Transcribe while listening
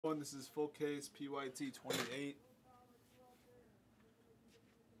This is full case PYT 28.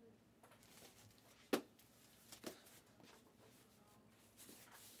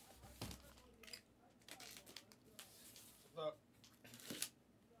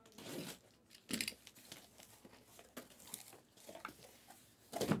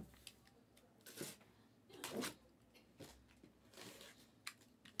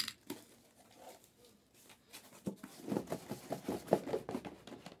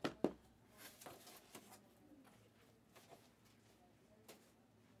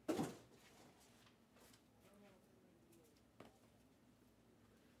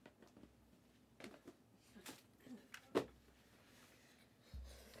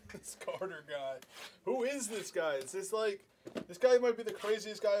 This Carter guy. Who is this guy? Is this like, this guy might be the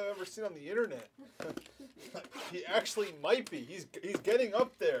craziest guy I've ever seen on the internet. He actually might be. He's getting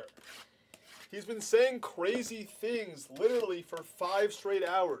up there. He's been saying crazy things literally for 5 straight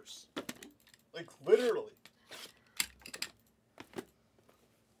hours. Like literally.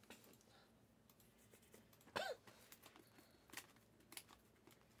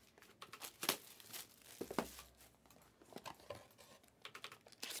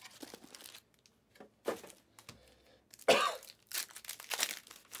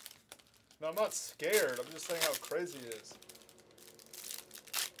 No, I'm not scared. I'm just saying how crazy it is.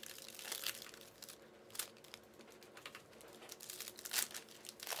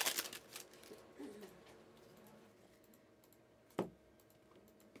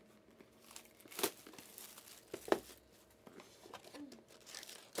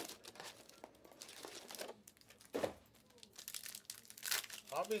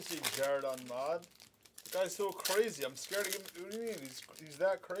 Obviously, Jared on mod. The guy's so crazy. I'm scared to give him. What do you mean? He's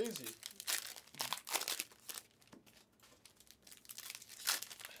that crazy.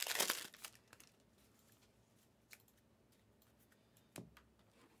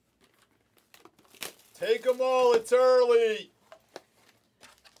 Take them all, it's early!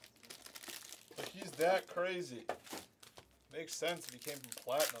 Like, he's that crazy. Makes sense if he came from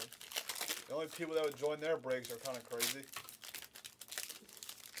Platinum. The only people that would join their breaks are kind of crazy.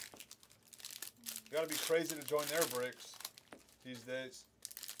 You gotta be crazy to join their breaks these days.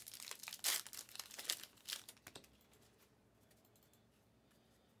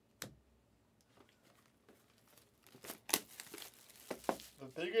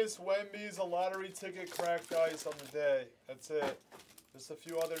 The biggest Wemby's a lottery ticket cracked ice on the day. That's it. Just a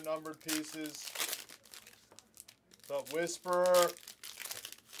few other numbered pieces. What's up, Whisperer?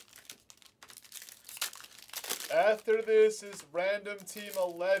 After this is random team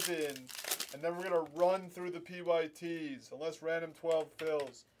 11. And then we're going to run through the PYTs. Unless random 12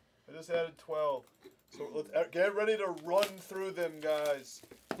 fills. I just added 12. So let's get ready to run through them, guys.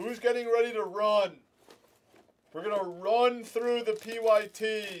 Who's getting ready to run? We're going to run through the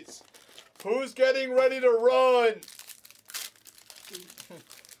PYTs. Who's getting ready to run?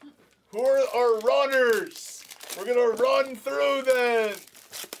 Who are our runners? We're going to run through them.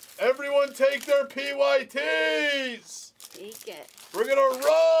 Everyone take their PYTs. Take it. We're going to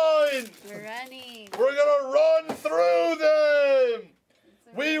run. We're running. We're going to run through them.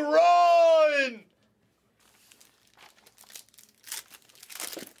 We run.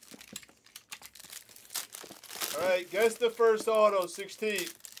 All right, guess the first auto, 16.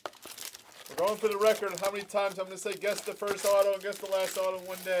 We're going for the record of how many times I'm going to say guess the first auto and guess the last auto in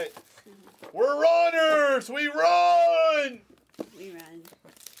one day. We're runners! We run! We run.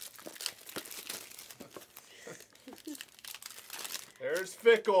 There's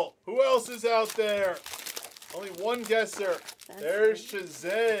Fickle. Who else is out there? Only one guesser. There's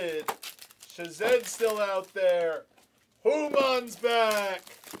Shazed. Shazed's still out there. Human's back.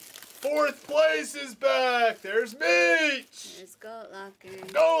 4th place is back. There's Meech. There's Goat Locker.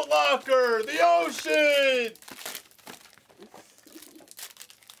 Goat Locker. The Ocean.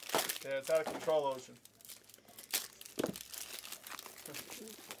 Yeah, it's out of control, Ocean.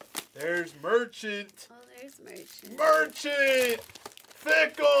 There's Merchant. Oh, there's Merchant. Merchant.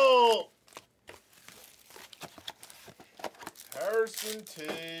 Fickle. Harrison T.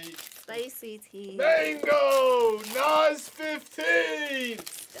 Spicy tea. Mango. Nas 15.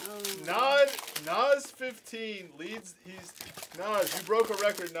 Stone. Nas 15 leads. Nas, you broke a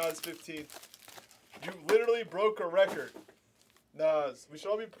record, Nas 15. You literally broke a record. Nas. We should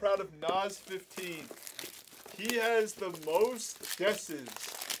all be proud of Nas 15. He has the most guesses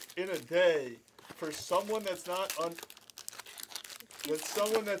in a day for someone that's not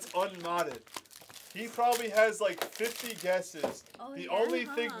unmodded. He probably has like 50 guesses. Oh, the yeah, only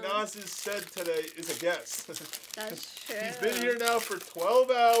thing Nas has said today is a guess. That's true. He's been here now for 12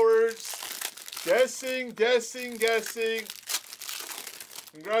 hours. Guessing.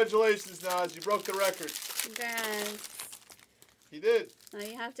 Congratulations, Nas. You broke the record. Congrats. He did. Now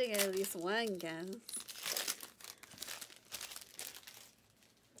you have to get at least one guess.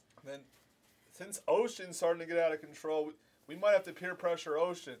 Then, since Ocean's starting to get out of control, we might have to peer pressure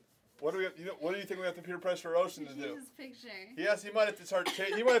Ocean. What do we? What do you think we have to peer pressure Ocean to do? His picture. Yes, he might have to start.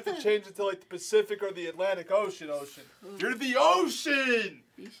 He might have to change it to like the Pacific or the Atlantic Ocean. Ocean. You're the Ocean.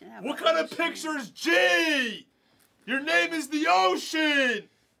 You should have What an kind of ocean. picture's G? Your name is the Ocean.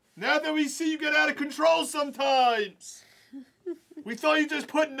 Now that we see you get out of control sometimes. We thought you just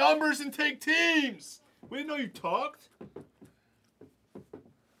put numbers and take teams. We didn't know you talked.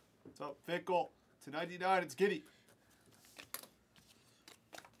 What's up, Fickle? To 99, it's Giddy.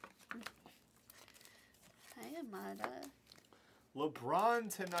 Hi, Amada.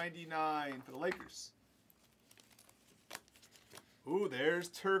 LeBron to 99 for the Lakers. Ooh, there's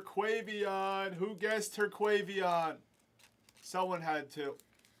Turquavion. Who guessed Turquavion? Someone had to.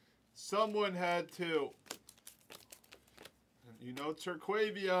 Someone had to. And you know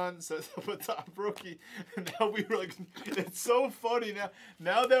Turquavion says up a top rookie. And now we were like, it's so funny now.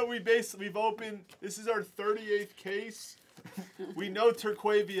 Now that we've opened, this is our 38th case. We know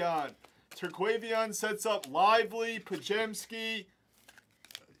Turquavion. Turquavion sets up Lively, Pajemski.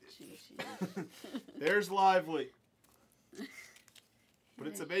 There's Lively. But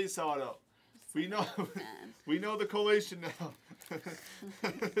it's a base auto. We know the collation now.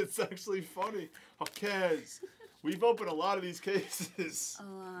 It's actually funny. Okay. We've opened a lot of these cases. A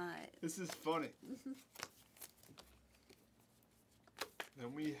lot. This is funny.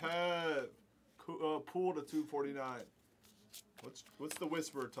 Then we have Pool to 249. What's the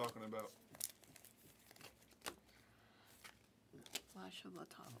Whisperer talking about? Washable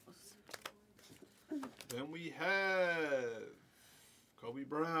towels. Then we have Kobe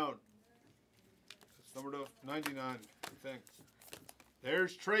Brown. That's number 99, I think.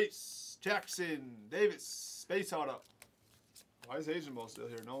 There's Trace, Jackson, Davis, Space Auto. Why is Asian Ball still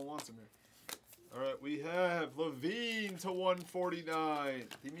here? No one wants him here. All right, we have Levine to 149.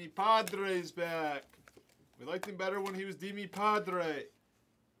 Dimi Padre's back. We liked him better when he was Dimi Padre.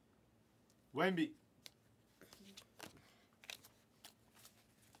 Wemby.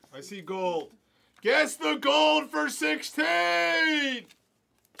 I see gold. Guess the gold for 16!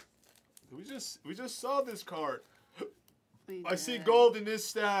 We just saw this card. I see gold in this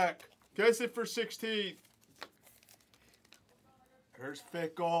stack. Guess it for 16. There's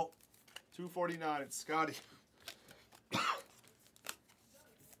Fickle. 249. It's Scotty.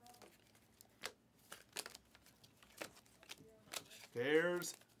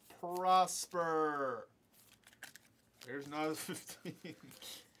 There's Prosper. There's Nas 15.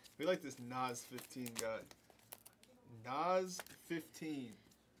 We like this Nas 15 guy. Nas 15.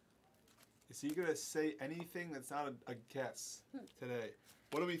 Is he going to say anything that's not a guess today?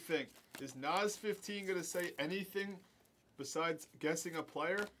 What do we think? Is Nas 15 going to say anything besides guessing a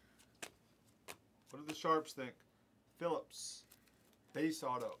player? What do the Sharps think? Phillips. Base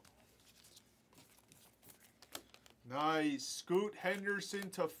auto. Nice. Scoot Henderson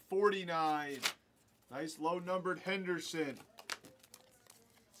to 49. Nice low-numbered Henderson.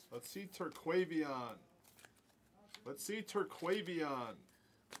 Let's see Turquavion. Let's see Turquavion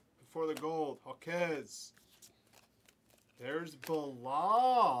before the gold. Jaquez. There's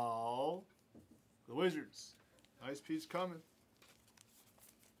Bilal. The Wizards. Nice piece coming.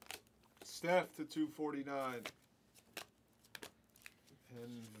 Steph to 249.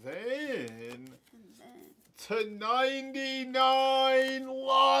 And then to 99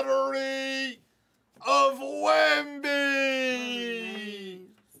 lottery of Wemby.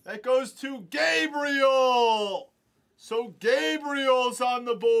 That goes to Gabriel. So Gabriel's on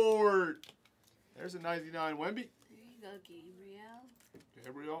the board. There's a 99 Wemby. There you go, Gabriel.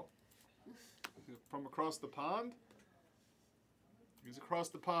 Gabriel. From across the pond. He's across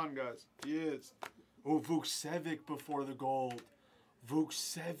the pond, guys. He is. Oh, Vukcevic before the gold.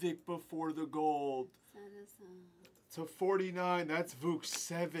 Vukcevic before the gold. To 49. That's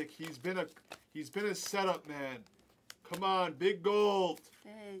Vukcevic. He's been a setup man. Come on, big gold.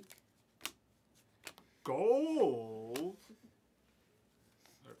 Big. Gold. All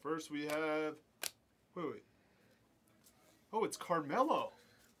right, first we have. Wait. Oh, it's Carmelo.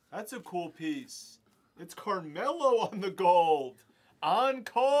 That's a cool piece. It's Carmelo on the gold. On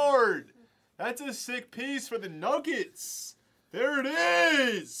card. That's a sick piece for the Nuggets. There it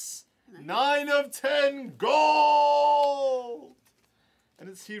is. 9 of 10 gold. And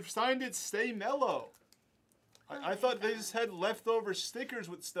he signed it Stay Mellow. I thought they just had leftover stickers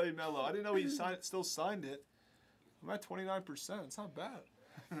with Stay Mellow. I didn't know he still signed it. I'm at 29%. It's not bad.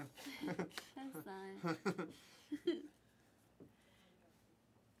 That's fine.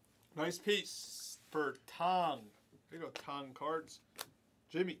 Nice piece for Tong. There you go, Tong cards.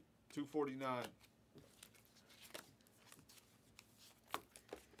 Jimmy, 249.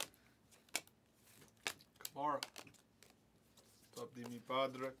 Kamara. Top de mi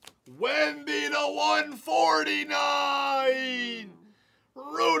padre. Wemby to 149!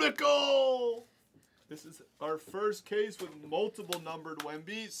 Rudical! This is our first case with multiple numbered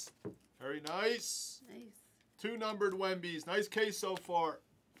Wembys. Very nice. Nice. 2 numbered Wembys. Nice case so far.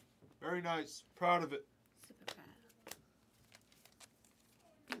 Very nice. Proud of it. Super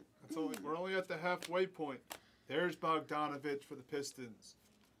proud. We're only at the halfway point. There's Bogdanovich for the Pistons.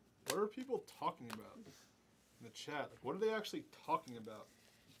 What are people talking about in the chat? Like, what are they actually talking about?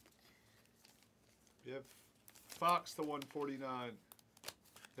 We have Fox to 149.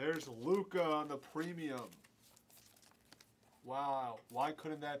 There's Luka on the premium. Wow. Why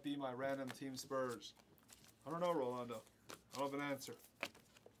couldn't that be my random team Spurs? I don't know, Rolando. I don't have an answer.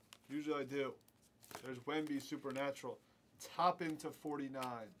 Usually I do. There's Wemby Supernatural. Top into 49.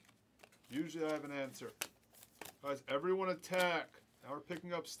 Usually I have an answer. Guys, everyone attack. Now we're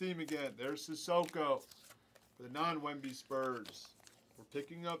picking up steam again. There's Sissoko for the non-Wemby Spurs. We're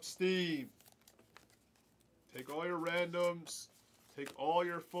picking up steam. Take all your randoms. Take all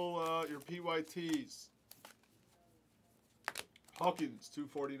your full, your PYTs. Hawkins,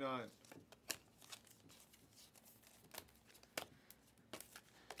 249.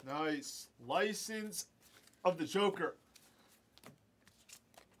 Nice. License of the Joker.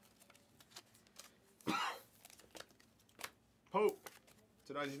 Pope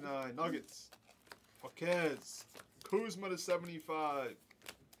to 99. Nuggets. Paquez. Kuzma to 75.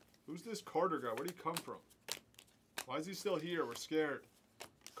 Who's this Carter guy? Where'd he come from? Why is he still here? We're scared.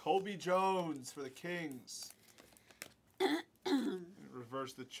 Colby Jones for the Kings.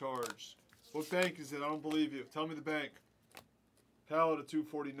 Reverse the charge. What bank is it? I don't believe you. Tell me the bank. Palo to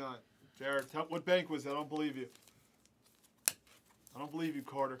 249. Jared, what bank was that? I don't believe you. I don't believe you,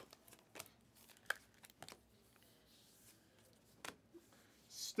 Carter.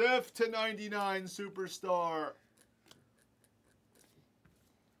 Steph to 99, superstar.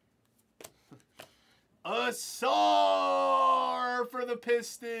 Asar for the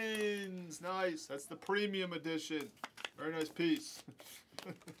Pistons. Nice. That's the premium edition. Very nice piece.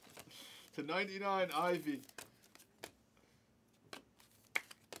 To 99, Ivy.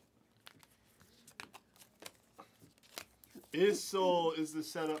 Issel is the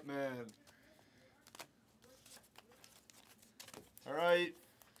setup man. All right.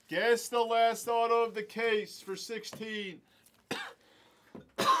 Guess the last auto of the case for 16.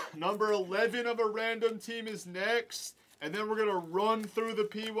 Number 11 of a random team is next. And then we're going to run through the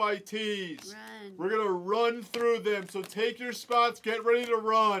PYTs. Run. We're going to run through them. So take your spots. Get ready to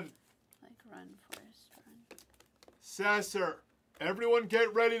run. Like run, Forrest, run. Sasser. Everyone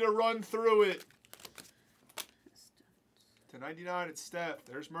get ready to run through it. To 99, it's Steph.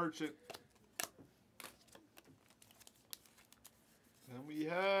 There's Merchant. And we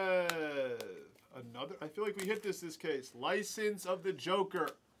have another. I feel like we hit this case. License of the Joker.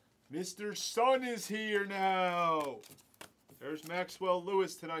 Mr. Sun is here now. There's Maxwell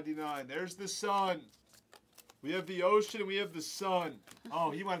Lewis to 99. There's the Sun. We have the ocean and we have the sun.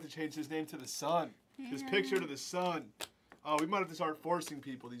 Oh, he might have to change his name to the Sun. His picture to the Sun. Oh, we might have to start forcing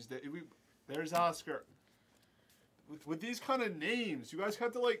people these days. There's Oscar. With these kind of names, you guys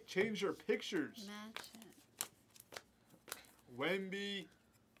have to like change your pictures. Match it. Wemby.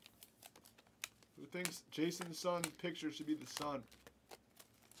 Who thinks Jason's son's picture should be the sun?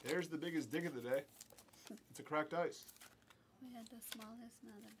 There's the biggest dig of the day. It's a cracked ice. We had the smallest,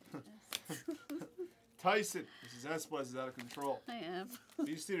 not the biggest. Tyson. Mrs. Esplez is out of control. I am.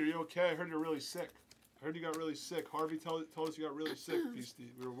 Beastie, are you okay? I heard you're really sick. I heard you got really sick. Harvey told us you got really sick,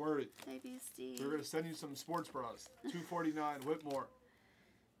 Beastie. We were worried. Hey, Beastie. We were going to send you some sports bras. 249, Whitmore.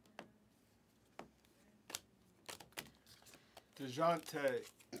 DeJounte.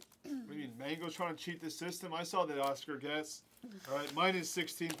 What do you mean? Mango's trying to cheat the system? I saw that Oscar guess. All right, minus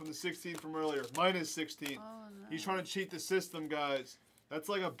 16 from the 16 from earlier. Minus 16. Oh, no. He's trying to cheat the system, guys. That's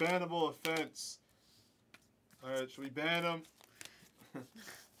like a bannable offense. All right, should we ban him?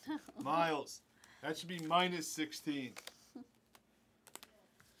 Miles. That should be minus 16.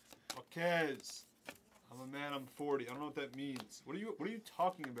 Marquez. I'm a man, I'm 40. I don't know what that means. What are you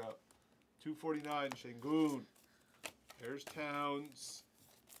talking about? 249, Şengün. There's Towns.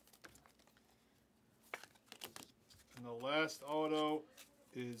 And the last auto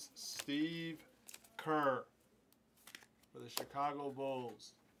is Steve Kerr for the Chicago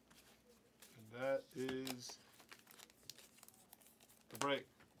Bulls. And that is the break.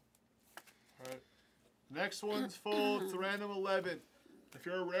 All right. Next one's full. It's the random 11. If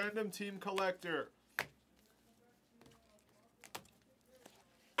you're a random team collector,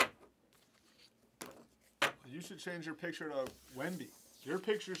 you should change your picture to Wemby. Your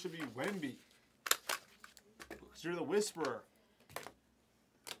picture should be Wemby. Because you're the Whisperer.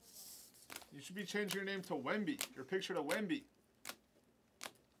 You should be changing your name to Wemby. Your picture to Wemby.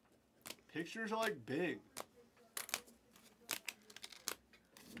 Pictures are like big.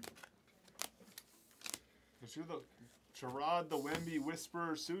 Because you're the Gerard the Wemby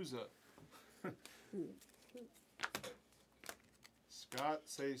Whisperer Souza. Scott,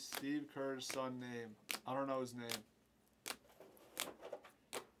 say Steve Kerr's son name. I don't know his name.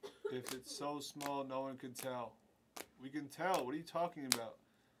 If it's so small, no one can tell. We can tell. What are you talking about?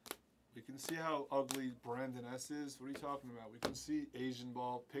 We can see how ugly Brandon S. is. What are you talking about? We can see Asian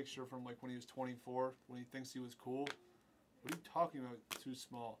Ball picture from like when he was 24, when he thinks he was cool. What are you talking about? Too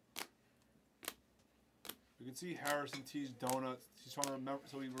small. We can see Harrison T's donuts. He's trying to remember,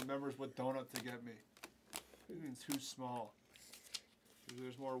 so he remembers what donut to get me. What do you mean too small?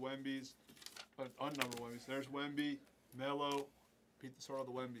 There's more Wembys, unnumbered Wembys. There's Wemby, Melo. Beat the sort of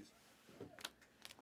the Wembys.